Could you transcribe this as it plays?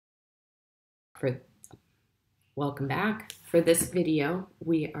Welcome back. For this video,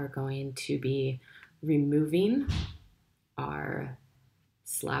 we are going to be removing our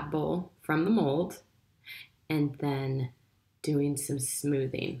slab bowl from the mold and then doing some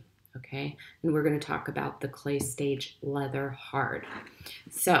smoothing, okay? And we're going to talk about the clay stage leather hard.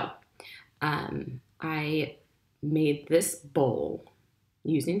 So I made this bowl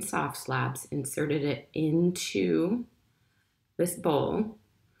using soft slabs, inserted it into this bowl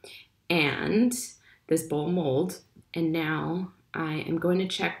and this bowl mold, and now I am going to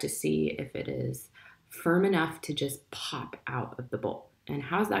check to see if it is firm enough to just pop out of the bowl. And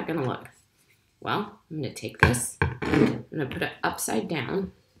how's that going to look? Well, I'm going to take this, I'm going to put it upside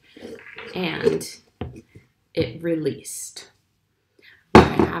down, and it released. What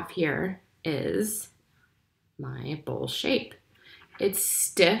I have here is my bowl shape. It's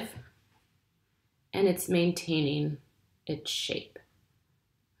stiff and it's maintaining its shape.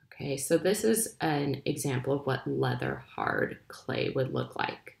 Okay, so this is an example of what leather hard clay would look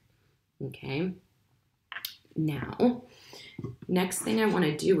like. Okay, now, next thing I want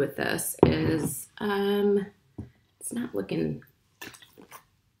to do with this is, it's not looking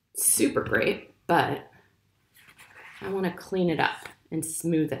super great, but I want to clean it up and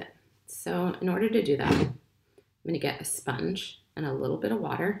smooth it. So in order to do that, I'm going to get a sponge and a little bit of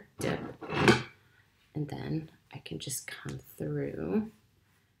water, dip, and then I can just come through.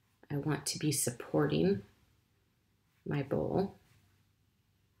 I want to be supporting my bowl.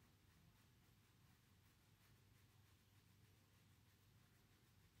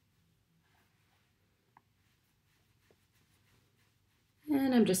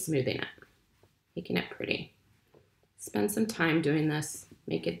 And I'm just smoothing it, making it pretty. Spend some time doing this,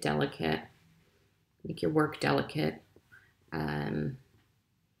 make it delicate, make your work delicate. And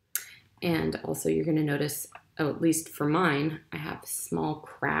also you're gonna notice, oh, at least for mine, I have small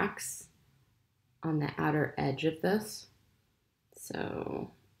cracks on the outer edge of this.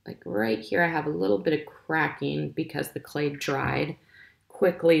 So like right here, I have a little bit of cracking because the clay dried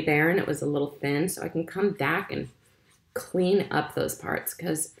quickly there and it was a little thin. So I can come back and clean up those parts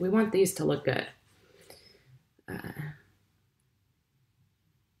because we want these to look good.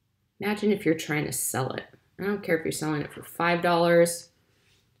 Imagine if you're trying to sell it. I don't care if you're selling it for $5, $500,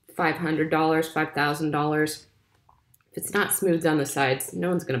 $5,000. If it's not smooth on the sides, no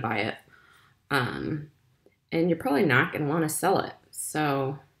one's going to buy it. And you're probably not going to want to sell it.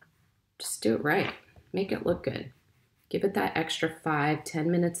 So just do it right. Make it look good. Give it that extra 5-10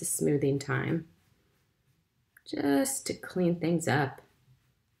 minutes of smoothing time just to clean things up.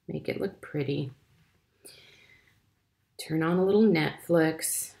 Make it look pretty. Turn on a little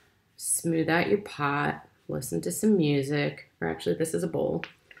Netflix. Smooth out your pot. Listen to some music. Or actually, this is a bowl.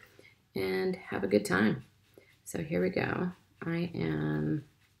 And have a good time. So here we go. I am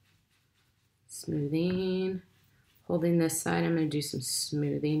smoothing, holding this side. I'm going to do some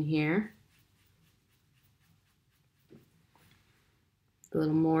smoothing here. A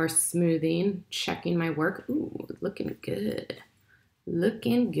little more smoothing, checking my work. Ooh, looking good.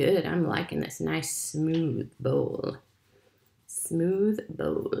 Looking good. I'm liking this nice smooth bowl. Smooth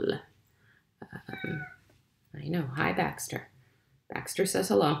bowl. I know. Hi, Baxter. Baxter says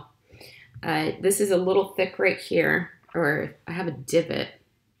hello. This is a little thick right here, or I have a divot,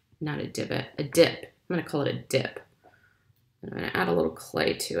 not a divot, a dip. I'm going to call it a dip. I'm going to add a little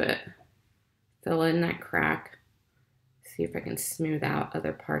clay to it, fill in that crack, see if I can smooth out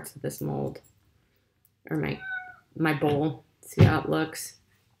other parts of this mold, or my bowl, see how it looks.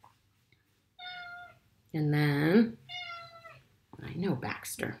 And then, I know,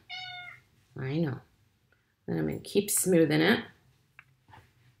 Baxter, I know. Then I'm going to keep smoothing it.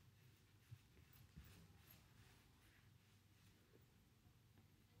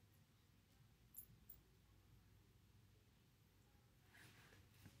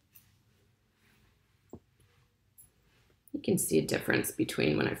 You can see a difference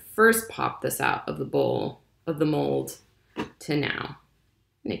between when I first popped this out of the bowl, of the mold, to now.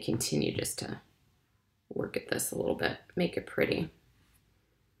 I'm going to continue just to work at this a little bit, make it pretty.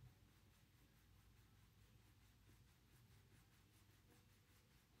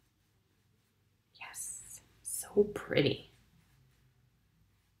 Yes, so pretty.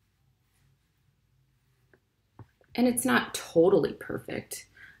 And it's not totally perfect.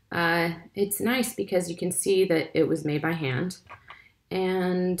 It's nice because you can see that it was made by hand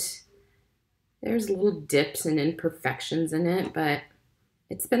and there's little dips and imperfections in it, but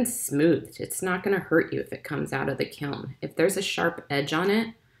it's been smoothed. It's not going to hurt you if it comes out of the kiln. If there's a sharp edge on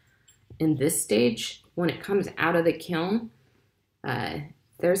it in this stage, when it comes out of the kiln,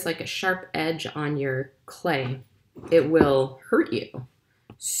 there's like a sharp edge on your clay, it will hurt you.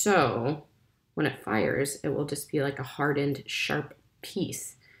 So when it fires, it will just be like a hardened, sharp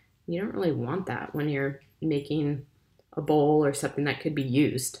piece. You don't really want that when you're making a bowl or something that could be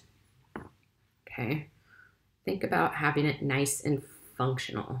used. Okay, think about having it nice and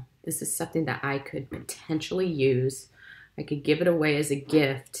functional. This is something that I could potentially use. I could give it away as a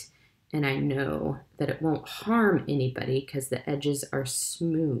gift, and I know that it won't harm anybody because the edges are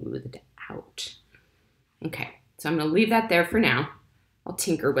smoothed out. Okay, so I'm gonna leave that there for now. I'll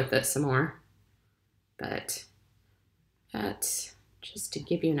tinker with it some more, but that's just to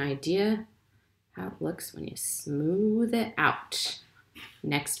give you an idea how it looks when you smooth it out.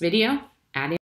 Next video, add in